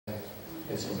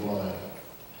It's the blood.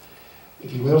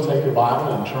 If you will, take your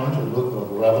Bible and turn to the book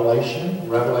of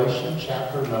Revelation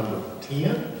chapter number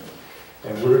 10.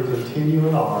 And we're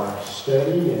continuing our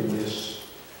study in this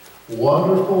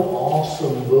wonderful,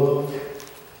 awesome book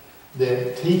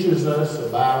that teaches us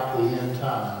about the end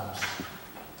times,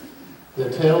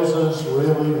 that tells us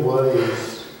really what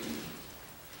is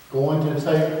going to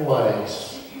take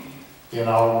place in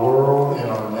our world, in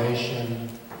our nation.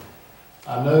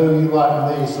 I know you,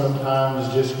 like me,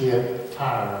 sometimes just get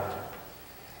tired.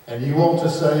 And you want to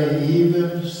say,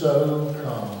 even so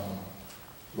come,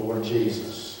 Lord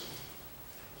Jesus.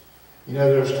 You know,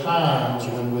 there's times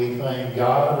when we think,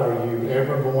 God, are you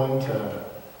ever going to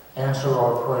answer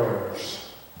our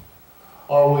prayers?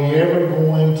 Are we ever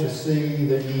going to see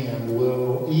the end?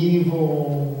 Will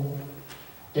evil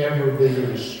ever be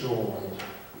destroyed?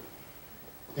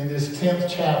 In this 10th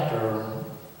chapter,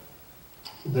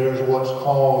 there's what's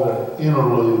called an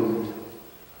interlude,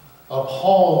 a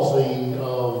pausing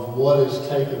of what has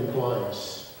taken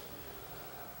place.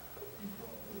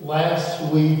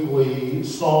 Last week we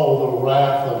saw the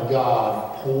wrath of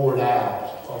God poured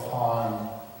out upon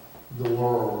the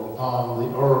world, upon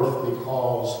the earth,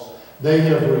 because they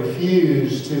have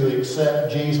refused to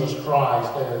accept Jesus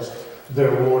Christ as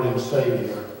their Lord and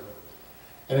Savior.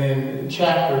 And in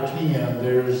chapter 10,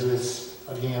 there's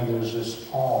this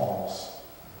pause.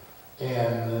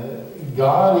 And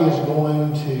God is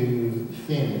going to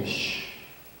finish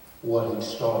what He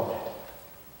started.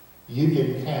 You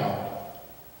can count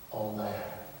on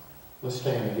that. Let's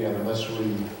stand together and let's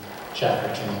read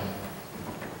chapter 10.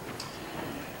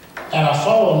 And I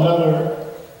saw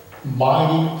another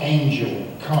mighty angel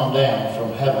come down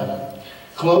from heaven,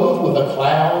 clothed with a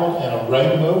cloud, and a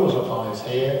rainbow was upon his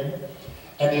head,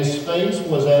 and his face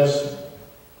was as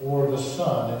for the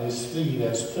sun, and his feet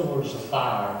as pillars of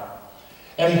fire.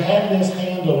 And he had in his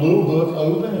hand a little book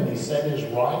open, and he set his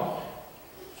right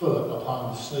foot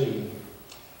upon the sea,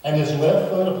 and his left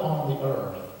foot upon the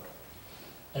earth,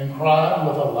 and cried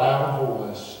with a loud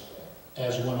voice,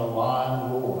 as when a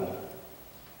lion roared.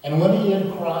 And when he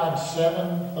had cried,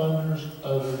 7 thunders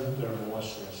uttered their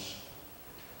voices.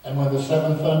 And when the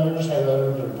 7 thunders had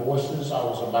uttered their voices, I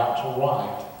was about to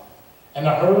write. And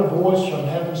I heard a voice from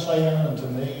heaven saying unto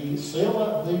me, Seal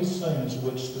up these things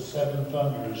which the 7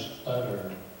 thunders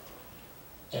uttered,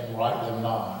 and write them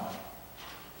not.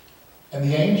 And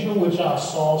the angel which I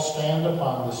saw stand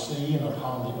upon the sea and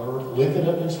upon the earth lifted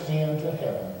up his hand to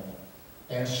heaven,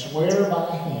 and sware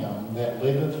by him that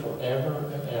liveth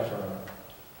forever and ever,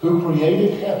 who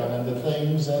created heaven and the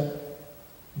things that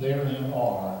therein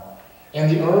are,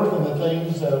 and the earth and the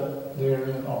things that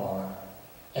therein are,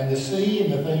 and the sea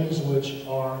and the things which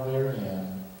are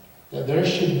therein, that there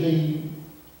should be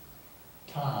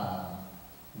time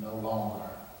no longer.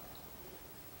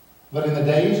 But in the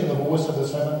days of the voice of the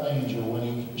 7th angel, when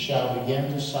he shall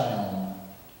begin to sound,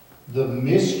 the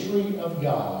mystery of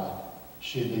God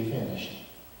should be finished,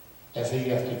 as he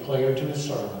hath declared to his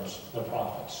servants, the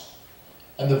prophets.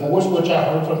 And the voice which I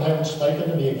heard from heaven spake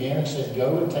unto me again, and said,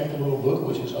 Go and take the little book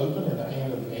which is open in the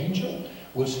hand of the angel,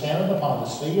 which standeth upon the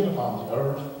sea and upon the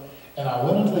earth. And I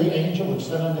went unto the angel and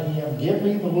said unto him, Give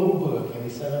me the little book. And he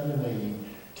said unto me,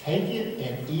 Take it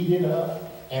and eat it up,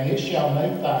 and it shall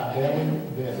make thy belly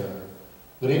bitter,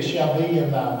 but it shall be in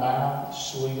thy mouth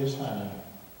sweet as honey.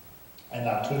 And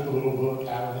I took the little book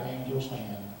out of the angel's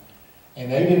hand,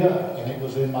 and ate it up, and it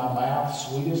was in my mouth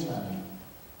sweet as honey.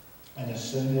 And as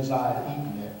soon as I had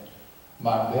eaten it,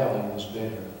 my belly was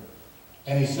bitter.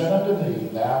 And he said unto me,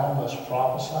 Thou must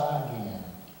prophesy again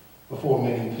before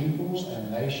many peoples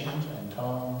and nations and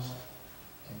tongues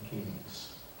and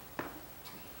kings.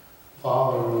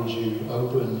 Father, would you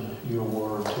open your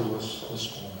word to us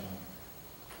this morning?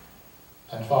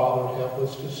 And Father, help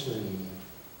us to see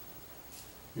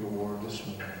your word this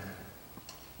morning.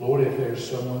 Lord, if there's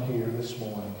someone here this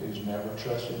morning who's never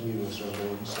trusted you as their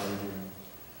Lord and Savior,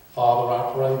 Father,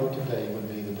 I pray that today would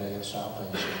be the day of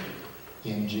salvation.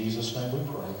 In Jesus' name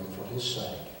we pray, and for his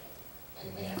sake.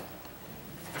 Amen.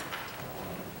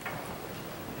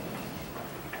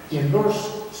 In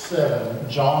verse 7,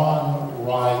 John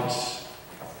writes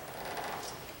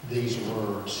these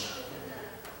words.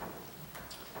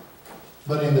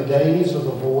 But in the days of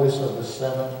the voice of the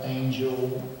 7th angel,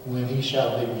 when he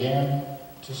shall begin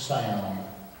to sound,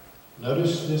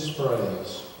 notice this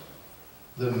phrase,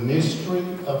 the mystery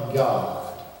of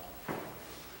God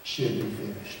should be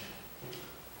finished.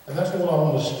 And that's what I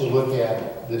want us to look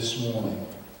at this morning.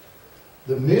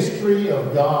 The mystery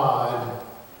of God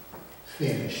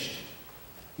finished.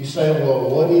 You say, well,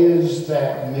 what is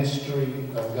that mystery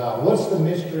of God? What's the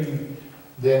mystery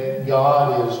that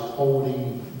God is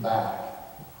holding back?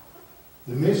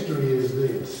 The mystery is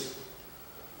this: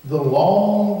 the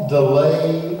long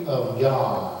delay of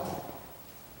God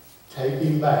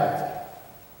taking back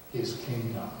his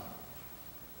kingdom.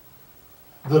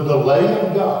 The delay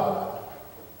of God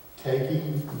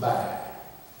taking back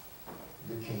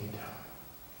the kingdom.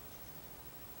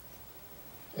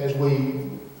 As we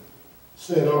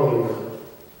said earlier,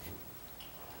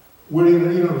 we're in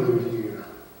an interlude here.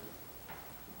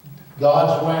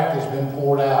 God's wrath has been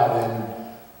poured out and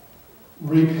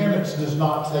repentance does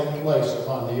not take place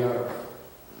upon the earth.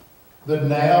 But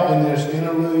now in this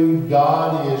interlude,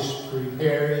 God is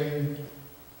preparing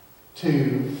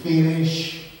to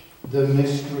finish the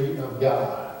mystery of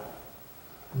God.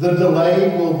 The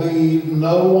delay will be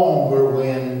no longer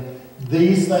when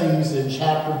these things in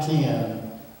chapter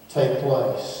 10 take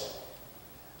place.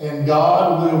 And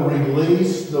God will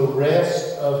release the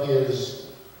rest of his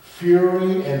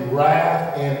fury and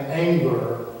wrath and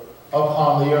anger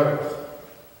upon the earth.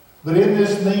 But in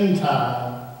this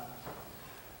meantime,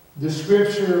 the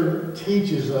Scripture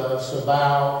teaches us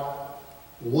about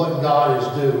what God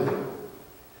is doing.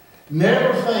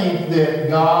 Never think that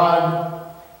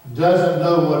God doesn't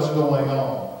know what's going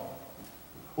on,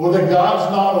 or that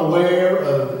God's not aware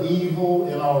of evil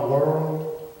in our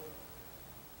world.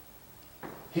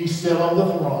 He's still on the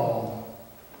throne.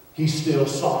 He's still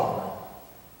sovereign.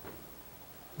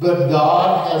 But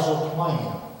God has a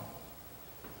plan.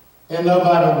 And no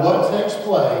matter what takes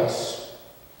place,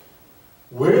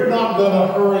 we're not going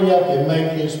to hurry up and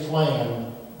make his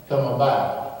plan come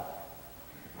about.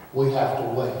 We have to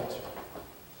wait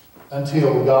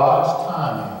until God's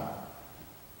timing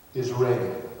is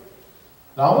ready.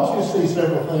 Now, I want you to see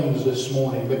several things this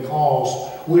morning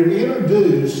because we're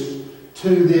introduced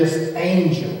to this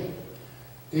angel.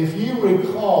 If you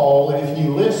recall, and if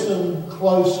you listen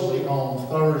closely on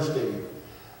Thursday,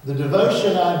 the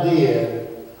devotion I did,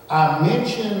 I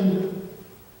mentioned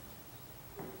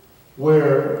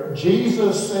where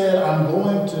Jesus said, I'm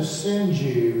going to send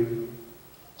you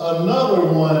another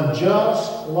one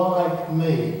just like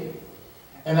me.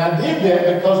 And I did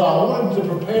that because I wanted to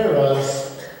prepare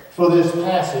us for this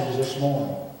passage this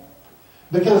morning.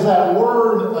 Because that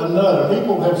word another,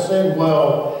 people have said,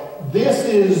 well, this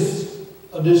is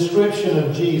a description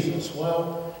of Jesus.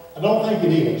 Well, I don't think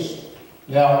it is.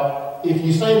 Now, if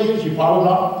you say it is, you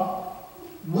probably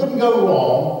wouldn't go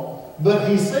wrong. But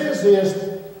he says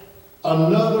this,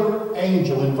 another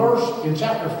angel. In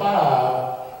chapter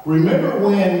 5, remember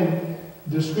when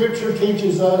the Scripture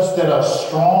teaches us that a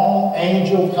strong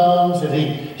angel comes and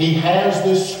he has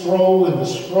this scroll, and the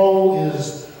scroll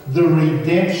is the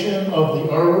redemption of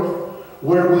the earth,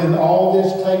 where when all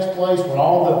this takes place, when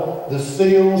all the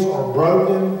seals are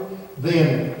broken,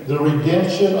 then the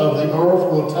redemption of the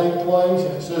earth will take place.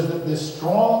 And it says that this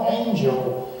strong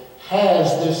angel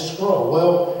has this scroll.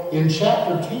 Well, in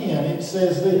chapter 10, it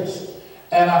says this,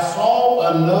 and I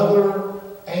saw another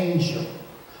angel.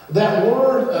 That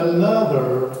word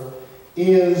another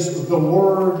is the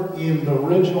word in the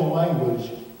original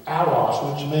language,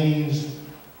 allos, which means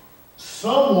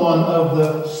someone of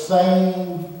the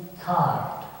same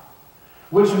kind.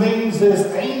 Which means this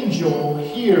angel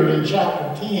here in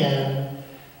chapter 10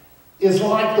 is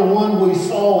like the one we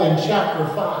saw in chapter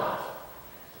 5.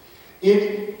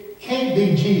 It can't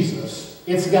be Jesus.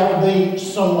 It's got to be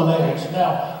someone else.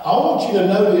 Now, I want you to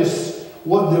notice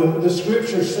what the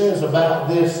Scripture says about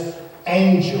this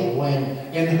angel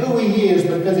and who he is,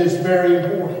 because it's very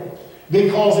important.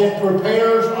 Because it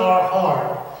prepares our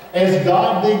heart as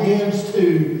God begins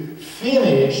to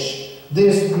finish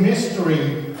this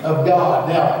mystery of God.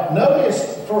 Now,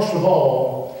 notice, first of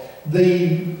all,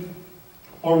 the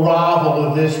arrival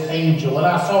of this angel. And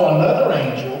I saw another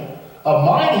angel, a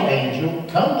mighty angel,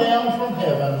 come down from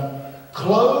heaven,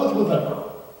 clothed with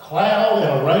a cloud,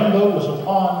 and a rainbow was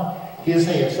upon his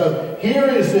head. So here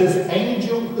is this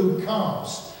angel who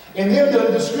comes. And then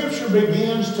the Scripture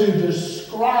begins to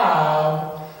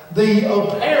describe the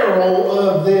apparel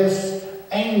of this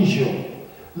angel.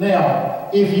 Now,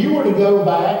 if you were to go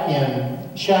back in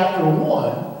chapter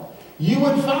 1, you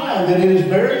would find that it is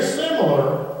very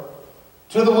similar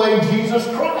to the way Jesus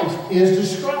Christ is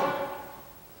described.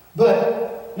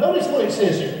 But notice what it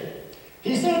says here.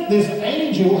 He said this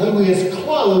angel who is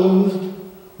clothed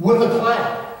with a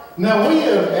cloud. Now, we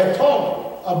have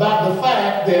talked about the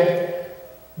fact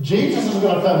that Jesus is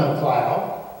going to come in a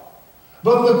cloud.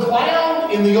 But the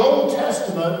cloud in the Old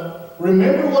Testament,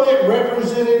 remember what it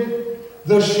represented?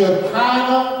 The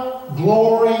Shekinah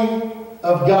glory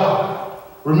of God.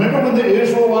 Remember when the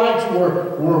Israelites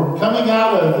were coming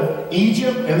out of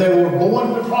Egypt and they were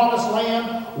going to the Promised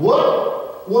Land?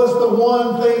 What was the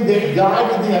one thing that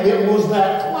guided them? It was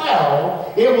that cloud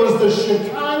cloud. It was the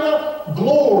Shekinah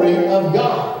glory of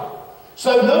God.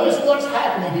 So notice what's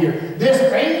happening here. This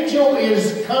angel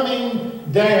is coming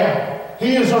down.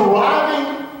 He is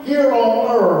arriving here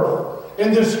on earth.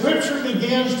 And the scripture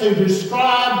begins to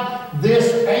describe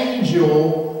this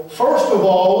angel, first of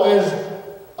all, as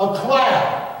a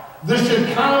cloud. The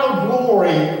Shekinah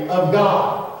glory of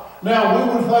God. Now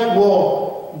we would think,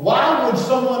 well, why would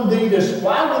someone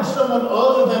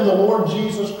other than the Lord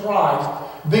Jesus Christ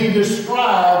be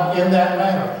described in that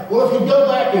manner? Well, if you go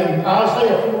back in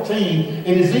Isaiah 14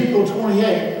 and Ezekiel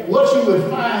 28, what you would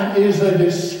find is a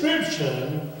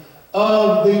description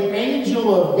of the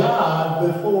angel of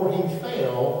God before he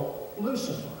fell,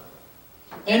 Lucifer.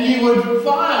 And you would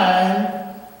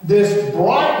find this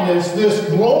brightness, this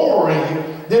glory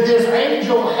that this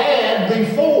angel had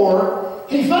before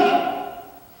he fell.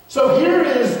 So here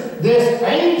is this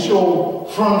angel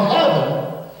from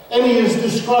heaven, and he is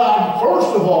described, first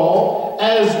of all,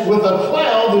 as with a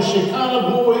cloud, the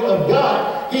Shekinah glory of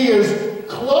God. He is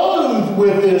clothed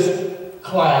with this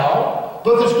cloud,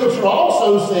 but the scripture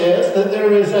also says that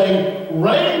there is a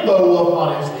rainbow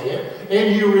upon his head.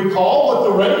 And you recall what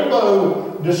the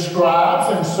rainbow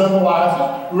describes and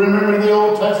symbolizes. Remember in the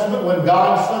Old Testament when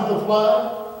God sent the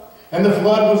flood, and the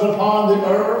flood was upon the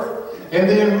earth. And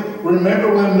then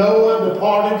remember when Noah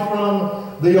departed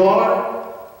from the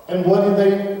ark, and what did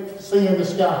they see in the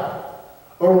sky?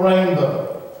 A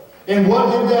rainbow. And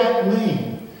what did that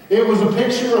mean? It was a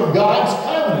picture of God's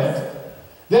covenant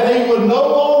that he would no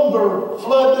longer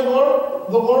flood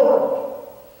the world.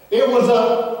 It was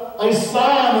a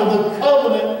sign of the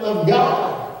covenant of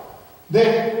God,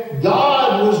 that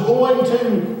God was going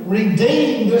to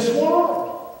redeem this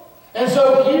world. And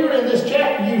so here in this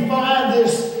chapter you find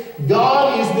this,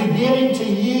 God is beginning to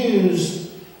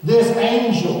use this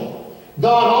angel.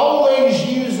 God always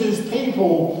uses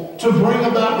people to bring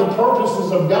about the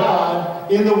purposes of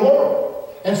God in the world.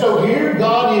 And so here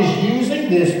God is using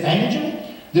this angel.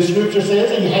 The scripture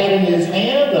says he had in his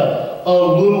hand a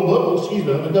little book. Excuse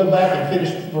me, let me go back and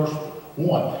finish verse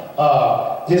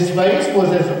 1. His face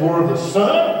was as it were the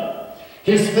sun,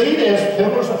 his feet as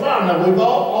pillars of fire. Now we've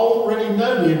all already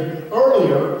noted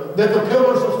earlier that the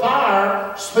pillars of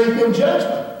fire speak of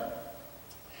judgment.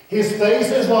 His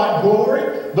face is like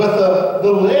glory, but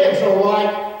the legs are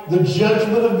like the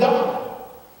judgment of God.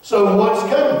 So what's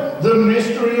coming? The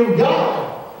mystery of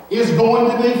God is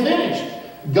going to be finished.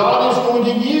 God is going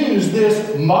to use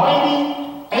this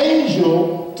mighty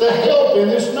angel to help in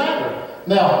this matter.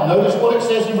 Now, notice what it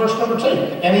says in verse number 2.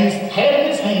 And he had in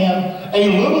his hand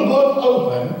a little book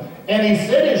open, and he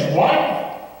set his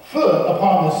right foot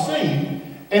upon the sea,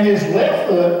 and his left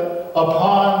foot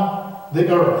upon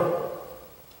the earth.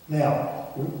 Now,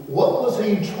 what was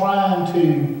he trying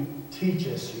to teach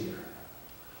us here?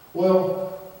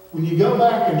 Well, when you go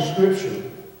back in Scripture,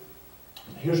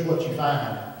 here's what you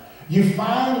find. You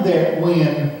find that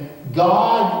when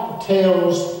God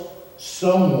tells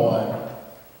someone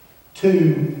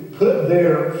to put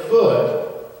their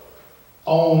foot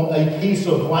on a piece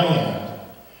of land,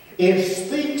 it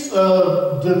speaks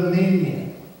of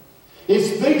dominion. It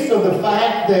speaks of the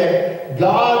fact that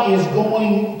God is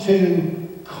going to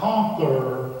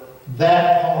conquer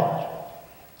that part.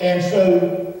 And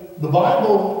so the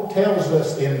Bible tells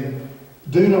us in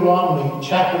Deuteronomy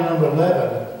chapter number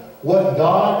 11 what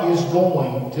God is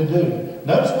going to do.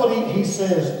 Notice what he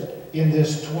says in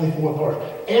this 24th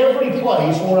verse. Every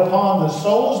place whereupon the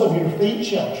soles of your feet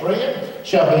shall tread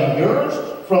shall be yours,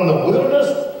 from the wilderness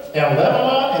and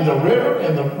Lebanon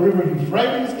and the river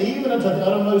Euphrates, even unto the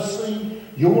uttermost sea,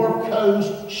 your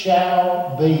coast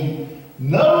shall be.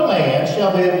 No man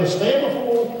shall be able to stand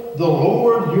before the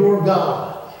Lord your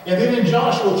God. And then in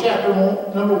Joshua chapter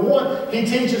number 1, he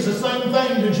teaches the same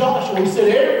thing to Joshua. He said,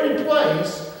 every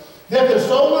place that the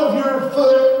sole of your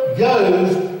foot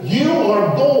goes, you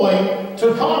are going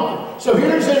to conquer. So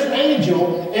here's his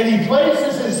angel, and he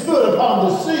places his foot upon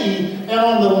the sea and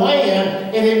on the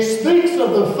land, and it speaks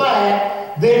of the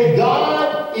fact that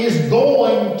God is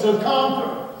going to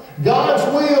conquer. God's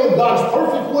will, God's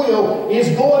perfect will, is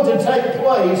going to take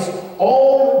place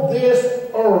on this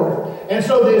earth. And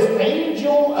so this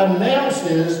angel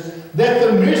announces that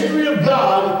the mystery of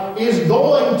God is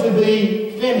going to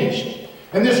be finished.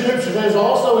 And this scripture says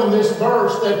also in this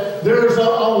verse that there's a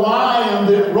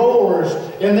lion that roars,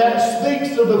 and that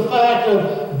speaks of the fact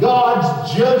of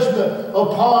God's judgment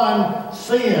upon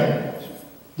sin.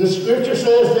 The scripture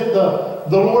says that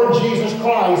the Lord Jesus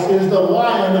Christ is the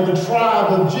Lion of the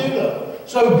tribe of Judah.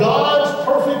 So God's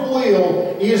perfect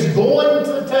will is going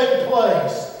to take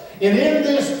place. And in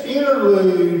this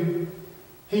interlude,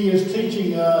 he is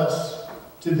teaching us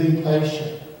to be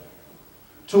patient.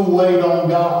 to wait on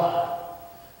God,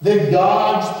 that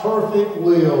God's perfect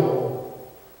will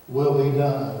be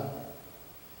done.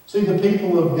 See, the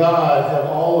people of God have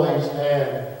always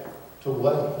had to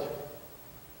wait.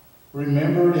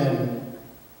 Remember in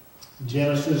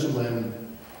Genesis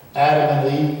when Adam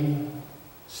and Eve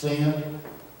sinned?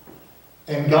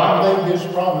 And God made His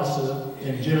promises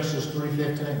in Genesis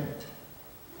 3:15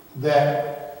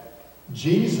 that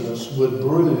Jesus would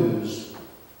bruise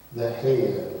the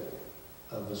head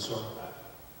of the serpent.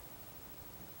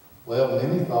 Well,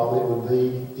 many thought it would be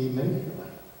immediately.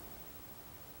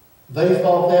 They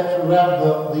thought that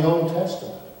throughout the Old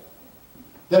Testament,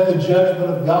 that the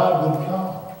judgment of God would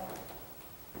come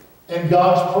and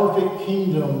God's perfect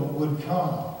kingdom would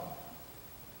come.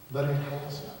 But it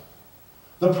hasn't.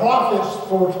 The prophets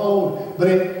foretold, but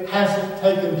it hasn't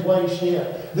taken place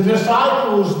yet. The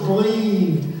disciples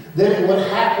believed that it would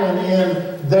happen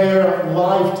in their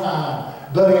lifetime,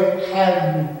 but it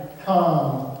hadn't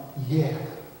come yet.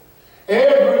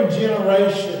 Every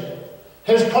generation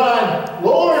has cried,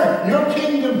 Lord, your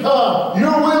kingdom come,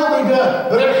 your will be done,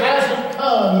 but it hasn't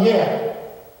come yet.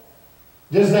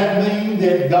 Does that mean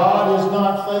that God is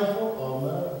not faithful? Oh,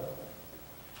 no.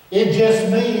 It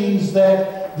just means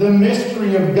that the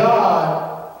mystery of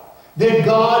God, that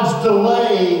God's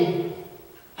delay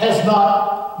has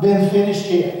not been finished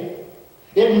yet.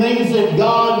 It means that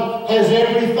God has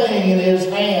everything in His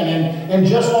hand. And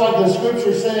just like the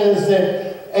Scripture says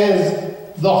that as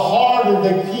the heart of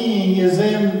the king is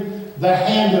in the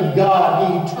hand of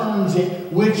God, He turns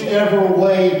it whichever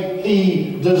way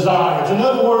He desires. In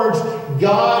other words,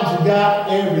 God's got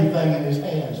everything in His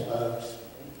hands, folks.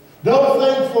 Don't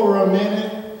think for a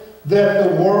minute that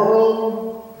the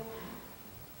world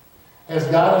has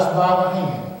got us by the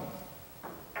hand.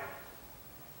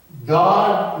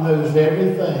 God knows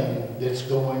everything that's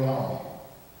going on.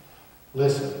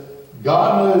 Listen,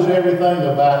 God knows everything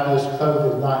about this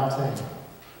COVID-19.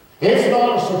 It's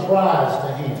not a surprise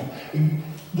to Him.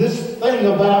 This thing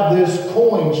about this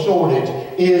coin shortage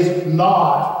is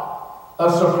not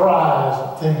a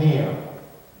surprise to Him.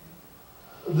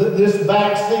 This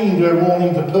vaccine they're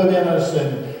wanting to put in us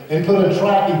and put a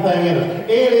tracking thing in us,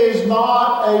 it is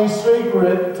not a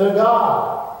secret to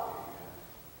God.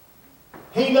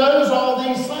 He knows all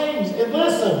these things. And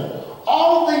listen,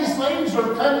 all these things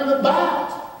are coming about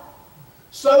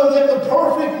so that the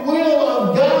perfect will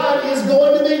of God is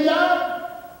going to be done.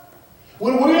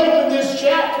 When we open this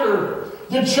chapter,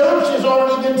 the church has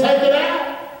already been taken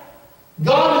out.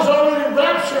 God has already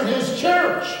raptured His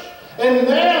church. And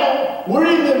now we're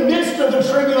in the midst of the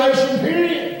tribulation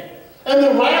period. And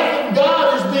the wrath of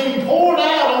God is being poured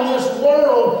out on this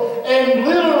world. And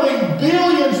literally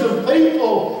billions of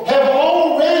people have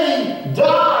already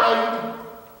died.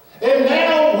 And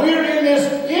now we're in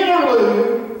this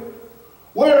interlude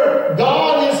where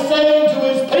God is saying to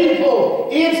His people,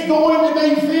 it's going to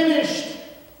be finished.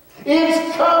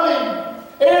 It's coming.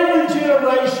 Every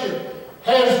generation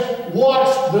has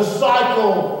watched the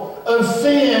cycle of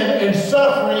sin and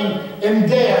suffering and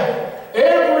death.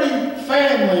 Every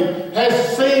family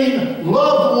has seen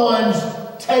loved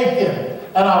ones taken.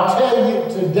 And I'll tell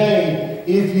you today,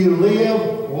 if you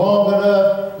live long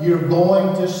enough, you're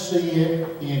going to see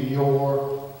it in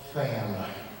your family.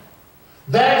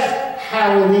 That's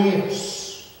how it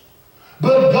is.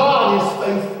 But God is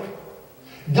faithful.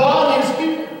 God is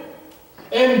here.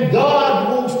 And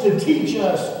God wants to teach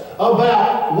us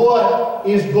about what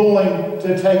is going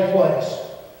to take place.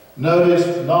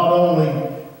 Notice not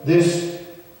only this,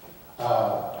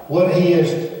 what He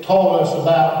has taught us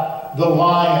about the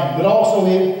lion, but also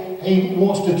He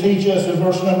wants to teach us in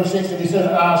verse number 6, and He says,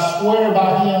 I swear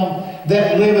by Him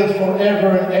that liveth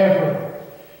forever and ever.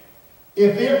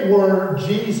 If it were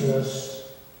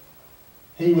Jesus,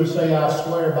 He would say, I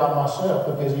swear by myself,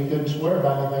 because He couldn't swear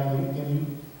by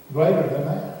anything greater than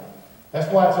that.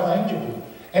 That's why it's an angel.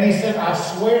 And He said, I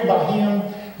swear by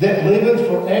Him that liveth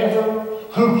forever,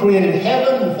 who created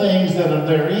heaven, the things that are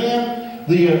therein,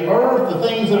 the earth, the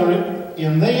things that are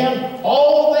in them,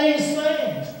 all these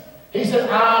things. He said,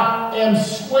 I am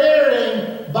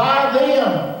swearing by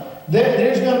them that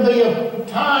there's going to be a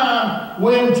time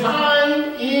when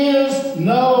time is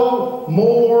no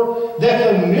more,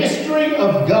 that the mystery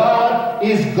of God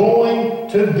is going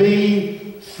to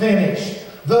be finished.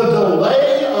 The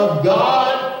delay of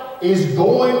God is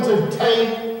going to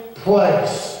take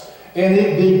place. And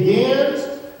it begins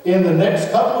in the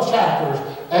next couple of chapters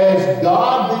as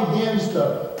God begins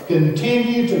to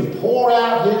continue to pour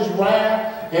out His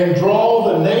wrath and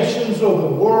draw the nations of the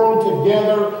world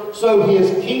together so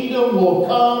His kingdom will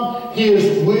come,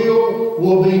 His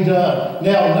will be done.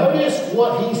 Now notice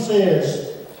what He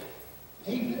says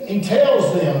he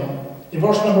tells them in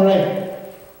verse number 8,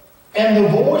 and the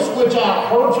voice which I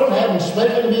heard from heaven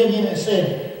spake unto me again and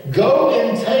said, Go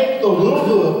and take the little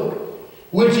book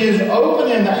which is open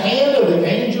in the hand of the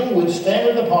angel which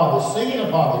standeth upon the sea and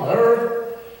upon the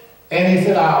earth. And he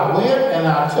said, I went and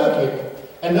I took it.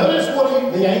 And notice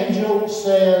what the angel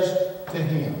says to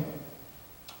him.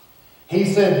 He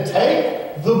said,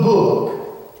 Take the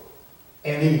book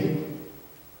and eat it.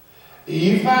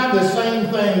 You find the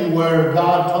same thing where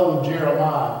God told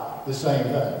Jeremiah the same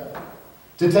thing.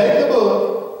 To take the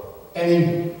book and eat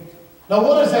it. Now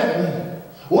what does that mean?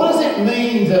 What does it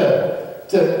mean to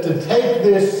take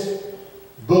this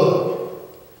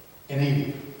book and eat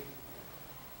it?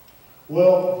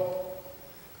 Well,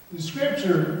 the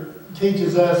Scripture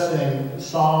teaches us in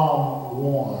Psalm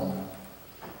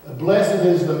 1, Blessed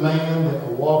is the man that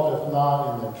walketh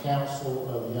not in the counsel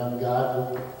of the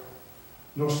ungodly,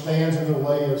 nor stands in the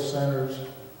way of sinners,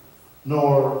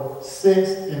 nor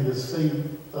sits in the seat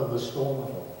of the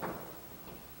scornful.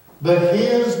 But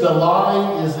his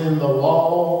delight is in the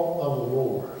law of the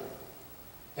Lord.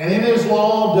 And in his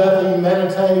law doth he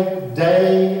meditate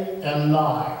day and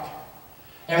night.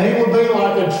 And he will be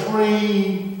like a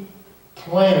tree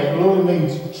planted. It literally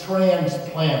means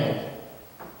transplanted.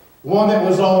 One that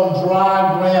was on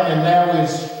dry ground and now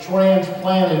is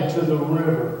transplanted to the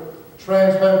river.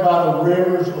 Transplanted by the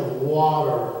rivers of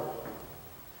water.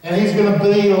 And he's going to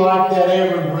be like that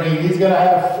evergreen. He's going to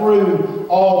have fruit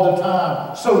all the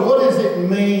time. So what does it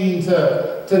mean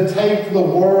to take the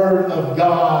Word of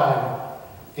God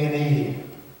and eat it?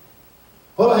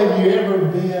 Well, have you ever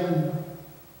been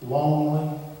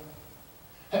lonely?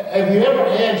 Have you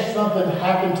ever had something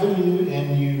happen to you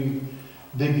and you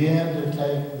begin to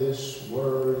take this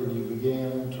Word and you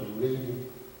begin to read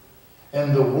it?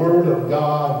 And the Word of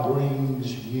God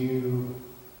brings you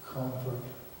comfort.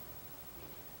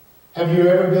 Have you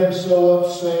ever been so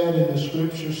upset, and the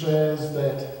Scripture says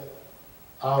that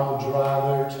I will dry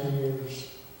their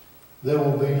tears. There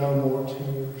will be no more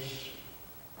tears.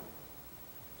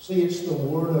 See, it's the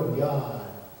Word of God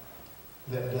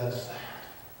that does that.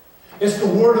 It's the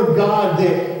Word of God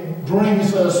that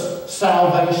brings us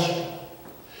salvation.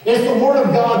 It's the Word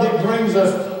of God that brings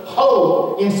us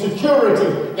hope and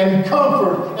security and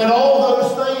comfort and all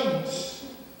those things.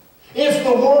 It's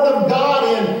the Word of God,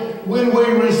 and when we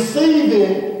receive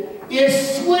it,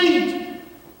 it's sweet.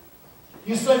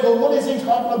 You say, well, what is he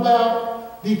talking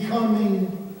about?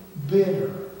 Becoming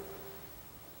bitter.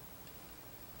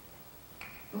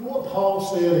 Remember what Paul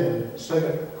said in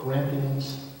 2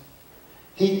 Corinthians?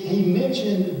 He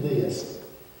mentioned this.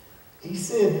 He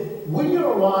said, we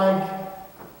are like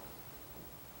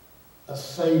a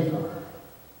savor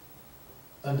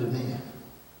unto men.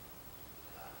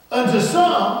 Unto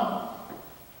some,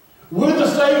 we're the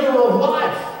savor of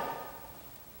life.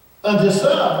 Unto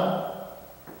some,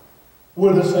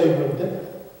 we're the savor of death.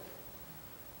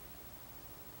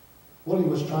 What he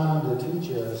was trying to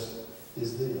teach us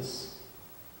is this: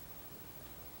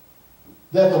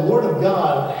 that the Word of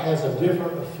God has a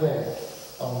different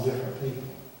effect on different people.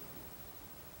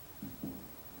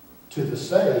 To the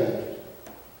saved,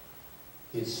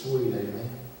 it's sweet, amen?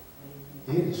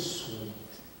 It is sweet.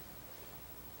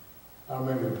 I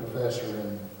remember a professor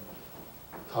in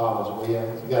college, we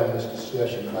got in this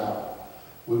discussion about,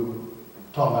 we were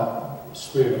talking about the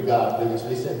Spirit of God.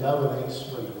 He said, no, it ain't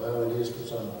sweet. Well, it is for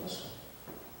some of us.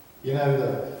 You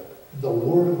know, the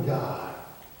Word of God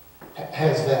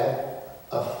has that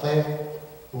effect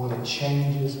when it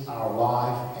changes our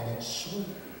life, and it's sweet.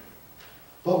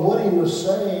 But what he was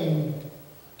saying,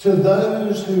 to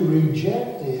those who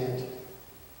reject it,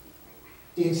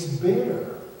 it's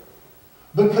bitter.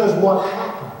 Because what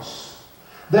happens?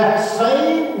 That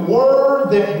same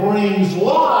Word that brings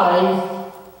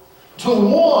life to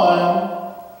one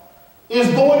is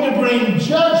going to bring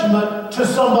judgment to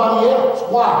somebody else.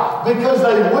 Why? Because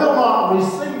they will not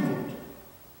receive it.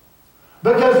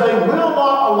 Because they will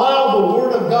not allow the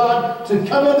Word of God to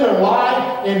come in their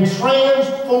life and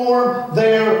transform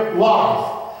their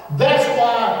life. That's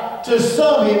why to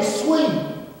some it's sweet,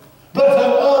 but to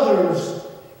others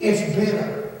it's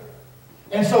bitter.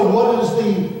 And so what does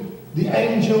the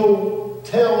angel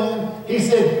tell him? He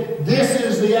said, this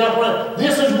is the apparatus.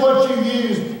 This is what you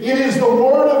use. It is the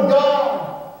Word of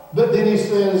God. But then he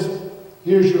says,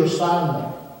 here's your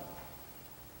assignment.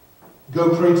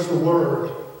 Go preach the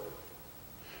Word.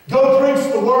 Go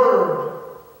preach the Word.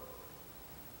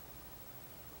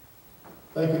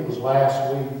 I think it was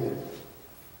last week that,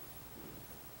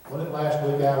 wasn't it last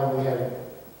week, Alan, we had,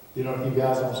 you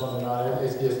guys on Sunday night,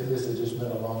 this has just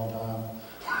been a long time.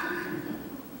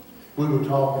 We were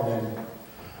talking, and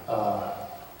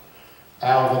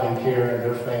Calvin and Karen,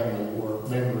 their family, were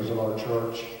members of our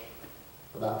church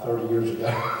about 30 years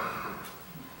ago.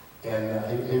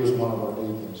 And he was one of our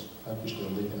deacons. I think he's still a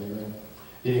deacon, amen.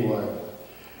 Anyway,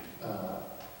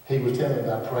 he was telling me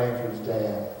about praying for his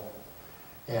dad.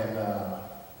 And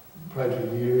prayed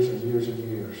for years and years and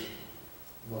years.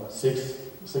 Well, 6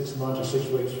 months or 6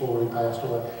 weeks before he passed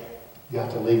away,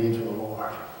 got to lead him to the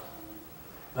Lord.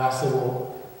 And I said,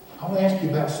 well, I want to ask you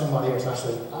about somebody else. I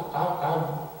said,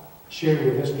 I shared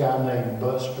with this guy named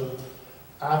Buster.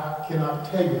 I cannot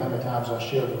tell you how many times I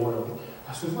shared the word of God.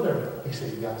 I said, whatever. He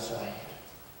said, he got saved.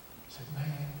 I said,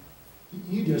 man,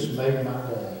 you just made my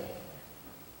day.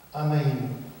 I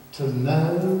mean, to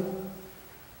know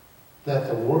that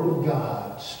the Word of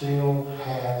God still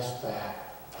has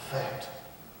that effect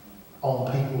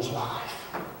on people's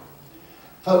life.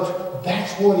 Folks,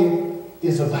 that's what it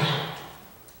is about.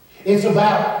 It's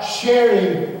about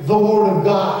sharing the Word of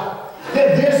God.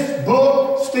 That this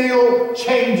book still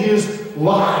changes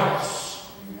lives.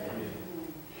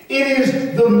 It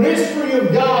is the mystery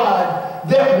of God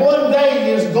that one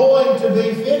day is going to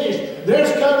be finished.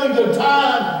 There's coming a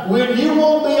time when you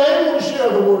won't be able to share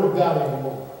the Word of God anymore.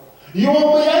 You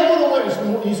won't be able to witness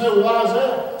anymore. You say, well, why is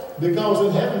that? Because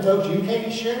in heaven, folks, you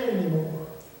can't share anymore.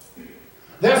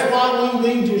 That's why we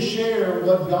need to share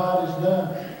what God has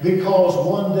done. Because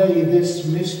one day this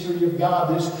mystery of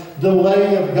God, this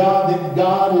delay of God that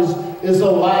God is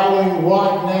allowing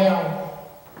right now,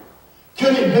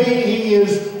 could it be He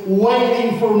is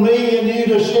waiting for me and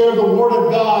you to share the Word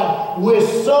of God with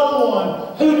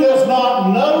someone who does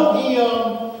not know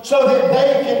Him so that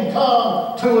they can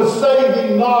come to a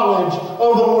saving knowledge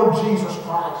of the Lord Jesus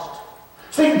Christ?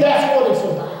 See, that's what it's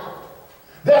about.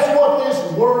 That's what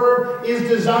this Word is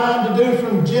designed to do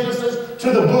from Genesis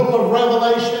to the book of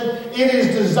Revelation. It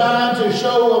is designed to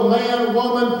show a man,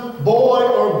 woman, boy,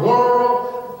 or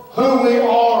girl who we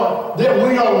are, that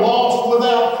we are lost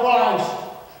without Christ,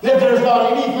 that there's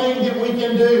not anything that we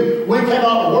can do. We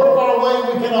cannot work our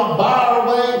way, we cannot buy our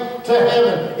way to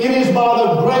heaven. It is by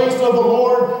the grace of the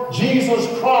Lord Jesus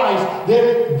Christ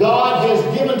that God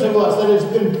has given to us, that has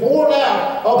been poured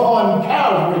out upon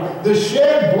Calvary, the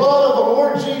shed blood of the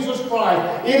Lord Jesus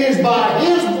Christ. It is by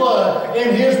His blood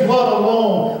and His blood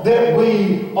alone that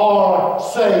we are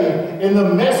saved. And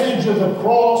the message of the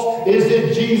cross is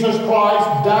that Jesus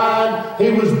Christ died,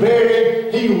 He was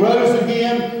buried, He rose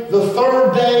again the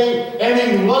third day, and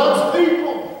He loves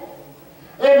people.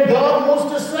 And God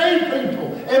wants to save people.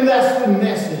 And that's the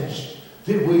message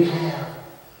that we have.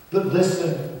 But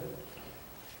listen,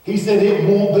 He said it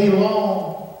won't be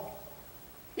long.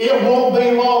 It won't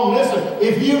be long. Listen,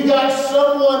 if you've got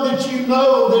someone that you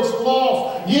know that's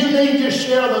lost, you need to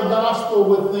share the gospel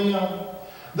with them.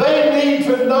 They need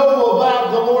to know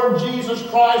about the Lord Jesus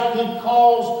Christ,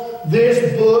 because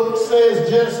this book says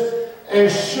just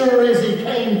as sure as He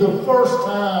came the first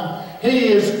time, He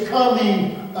is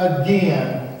coming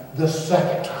again the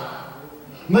second time.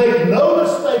 Make no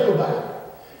mistake about it.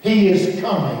 He is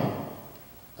coming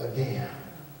again.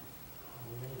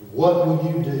 What will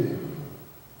you do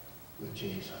with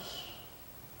Jesus?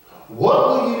 What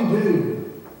will you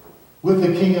do with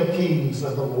the King of Kings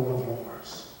and the Lord of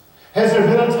Lords? Has there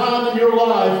been a time in your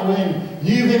life when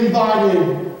you've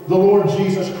invited the Lord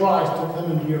Jesus Christ to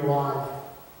come into your life?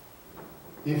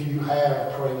 If you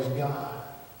have, praise God.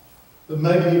 But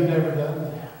maybe you've never done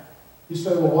that. You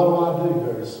say, well, what do I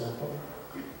do? Very simple.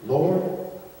 Lord,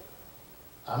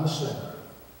 I'm a sinner.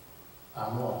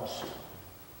 I'm lost.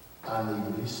 I need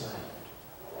to be saved.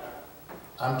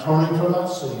 I'm turning from my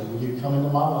sin. Will you come into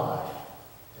my life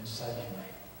and save me?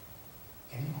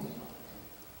 And He will.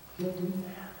 He'll do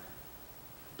that.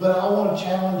 But I want to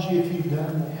challenge you, if you've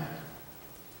done that,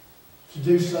 to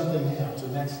do something else,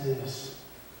 and that's this.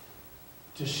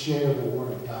 To share the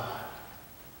Word of God.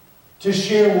 To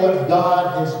share what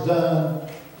God has done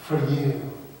for you.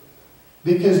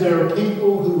 Because there are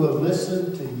people who will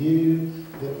listen to you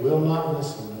that will not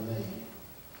listen to me.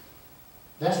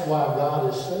 That's why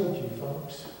God has saved you,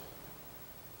 folks.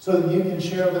 So that you can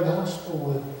share the gospel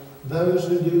with those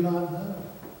who do not know.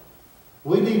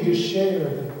 We need to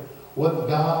share what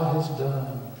God has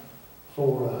done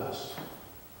for us.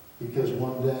 Because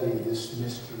one day this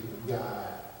mystery of God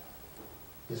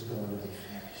is going to be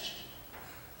finished.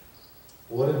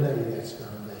 What a day that's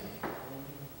going to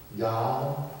be.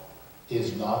 God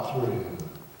is not through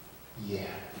yet.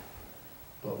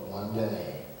 But one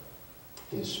day,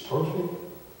 His perfect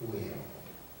will be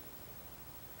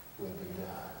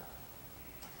done.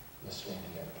 Let's stand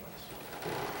together,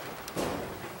 please.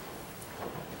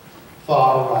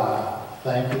 Father, I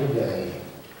thank You today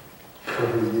for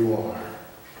who You are.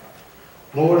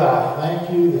 Lord, I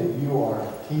thank You that You are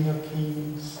King of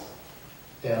Kings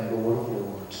and Lord of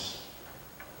Lords.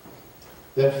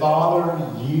 That,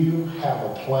 Father, you have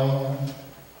a plan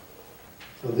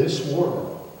for this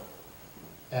world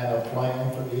and a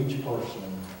plan for each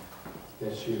person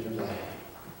that's here today.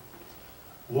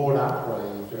 Lord, I pray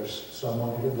if there's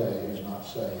someone here today who's not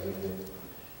saved, that,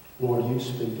 Lord, you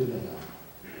speak to them.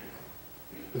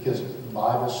 Because the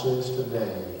Bible says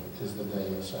today is the day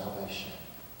of salvation.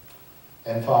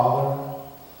 And Father,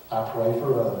 I pray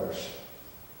for others,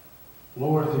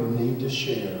 Lord, who need to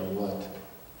share what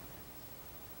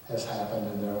has happened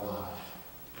in their life.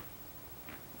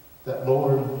 That,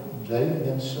 Lord, they've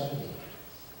been saved.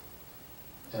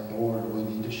 And Lord, we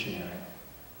need to share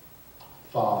it.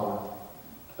 Father,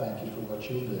 thank you for what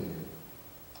you'll do.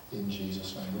 In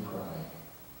Jesus' name we pray.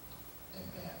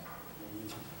 Amen.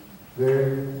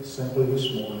 Very simply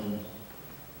this morning,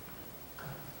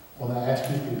 when I ask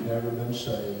you if you've never been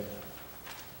saved,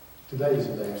 today is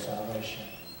the day of salvation.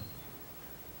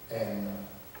 And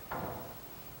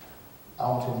I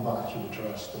want to invite you to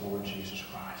trust the Lord Jesus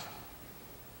Christ.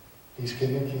 He's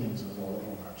King of Kings and Lord of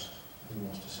Lords. He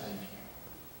wants to save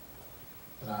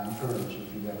you. And I encourage you,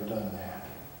 if you've never done that,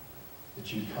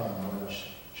 that you come and let us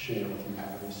share with you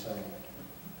how to be saved.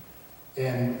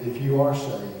 And if you are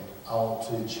saved, I want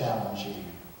to challenge you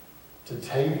to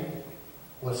take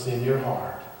what's in your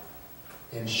heart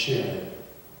and share it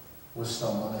with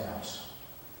someone else.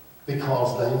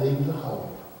 Because they need the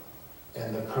hope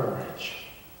and the courage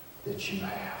that you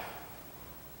have.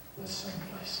 Let's sing,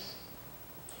 please.